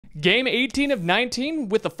Game 18 of 19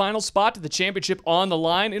 with the final spot to the championship on the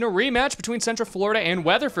line in a rematch between Central Florida and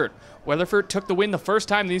Weatherford. Weatherford took the win the first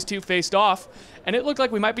time these two faced off, and it looked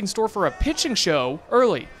like we might be in store for a pitching show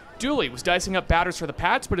early. Dooley was dicing up batters for the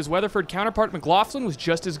Pats, but his Weatherford counterpart McLaughlin was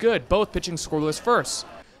just as good, both pitching scoreless first.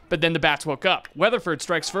 But then the bats woke up. Weatherford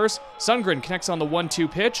strikes first, Sundgren connects on the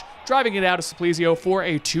 1-2 pitch, driving it out of Simplesio for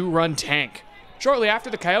a 2-run tank. Shortly after,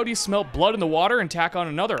 the Coyotes smell blood in the water and tack on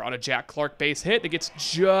another on a Jack Clark base hit that gets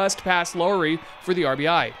just past Lowry for the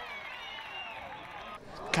RBI.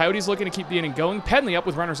 Coyotes looking to keep the inning going. Penley up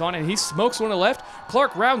with runners on, and he smokes one to left.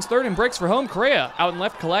 Clark rounds third and breaks for home. Correa out and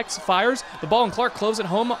left collects, fires. The ball and Clark close it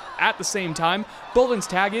home at the same time. Bolden's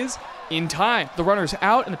tag is in time. The runner's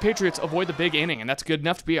out, and the Patriots avoid the big inning, and that's good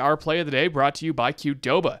enough to be our play of the day, brought to you by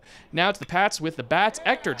Qdoba. Now it's the Pats with the bats.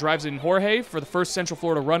 Ector drives in Jorge for the first Central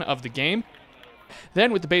Florida run of the game.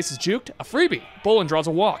 Then, with the bases juked, a freebie. Bolin draws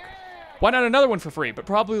a walk. Why not another one for free, but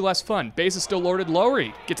probably less fun? Bases still loaded.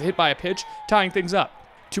 Lowry gets a hit by a pitch, tying things up.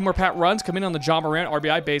 2 more Pat runs come in on the John Morant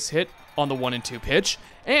RBI base hit on the 1-2 pitch,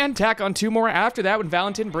 and tack on 2 more after that when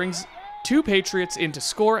Valentin brings 2 Patriots in to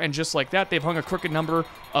score, and just like that, they've hung a crooked number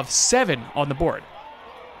of 7 on the board.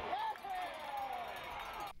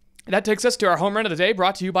 That takes us to our home run of the day,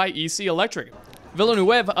 brought to you by EC Electric.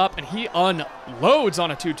 Villanueva up, and he unloads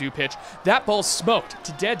on a 2-2 pitch. That ball smoked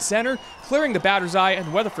to dead center, clearing the batter's eye,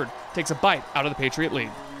 and Weatherford takes a bite out of the Patriot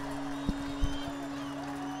lead.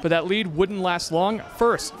 But that lead wouldn't last long.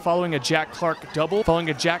 First, following a Jack Clark double,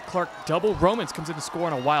 Romans comes in to score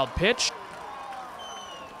on a wild pitch.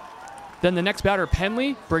 Then the next batter,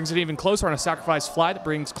 Penley, brings it even closer on a sacrifice fly that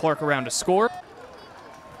brings Clark around to score.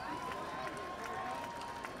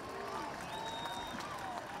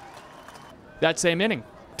 That same inning,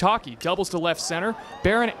 Taki doubles to left center.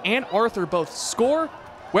 Barron and Arthur both score.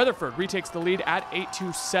 Weatherford retakes the lead at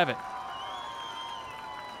 8-7.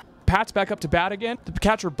 Pat's back up to bat again. The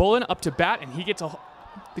catcher Bullen up to bat, and he gets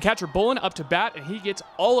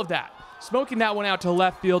all of that. Smoking that one out to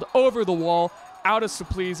left field, over the wall, out of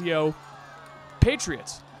Simplesio.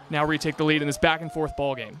 Patriots now retake the lead in this back and forth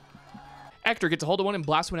ball game. Ector gets a hold of one and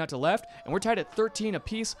blasts one out to left, and we're tied at 13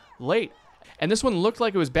 apiece late. And this one looked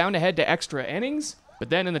like it was bound to head to extra innings, but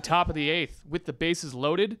then in the top of the 8th, with the bases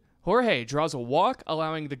loaded, Jorge draws a walk,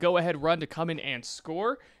 allowing the go-ahead run to come in and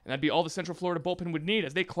score, and that'd be all the Central Florida bullpen would need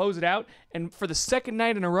as they close it out, and for the second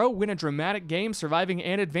night in a row, win a dramatic game, surviving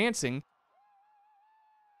and advancing.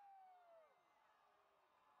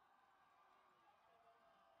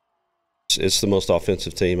 It's the most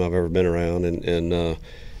offensive team I've ever been around, and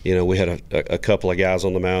you know, we had a couple of guys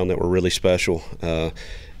on the mound that were really special.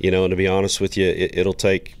 You know, and to be honest with you, it'll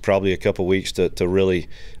take probably a couple weeks to really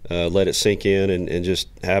let it sink in and just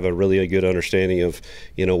have a really good understanding of,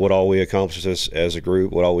 you know, what all we accomplished as a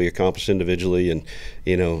group, what all we accomplished individually, and,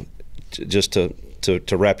 you know, just to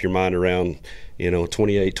wrap your mind around, you know,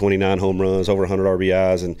 28, 29 home runs, over 100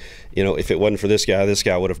 RBIs. And, you know, if it wasn't for this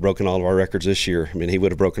guy would have broken all of our records this year. I mean, he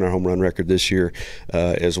would have broken our home run record this year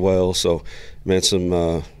as well. So, man,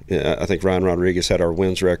 I think Ryan Rodriguez had our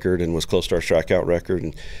wins record and was close to our strikeout record.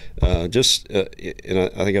 And and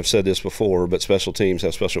I think I've said this before, but special teams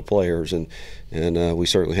have special players, and we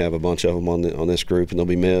certainly have a bunch of them on this group, and they'll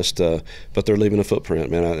be missed. But they're leaving a footprint,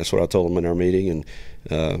 man. That's what I told them in our meeting,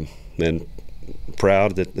 and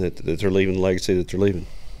proud that they're leaving the legacy that they're leaving.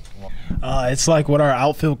 It's like what our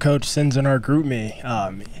outfield coach sends in our group me.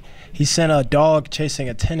 He sent a dog chasing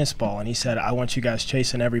a tennis ball, and he said, "I want you guys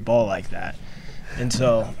chasing every ball like that." And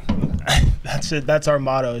so that's it. That's our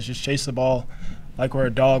motto, is just chase the ball like we're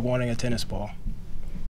a dog wanting a tennis ball.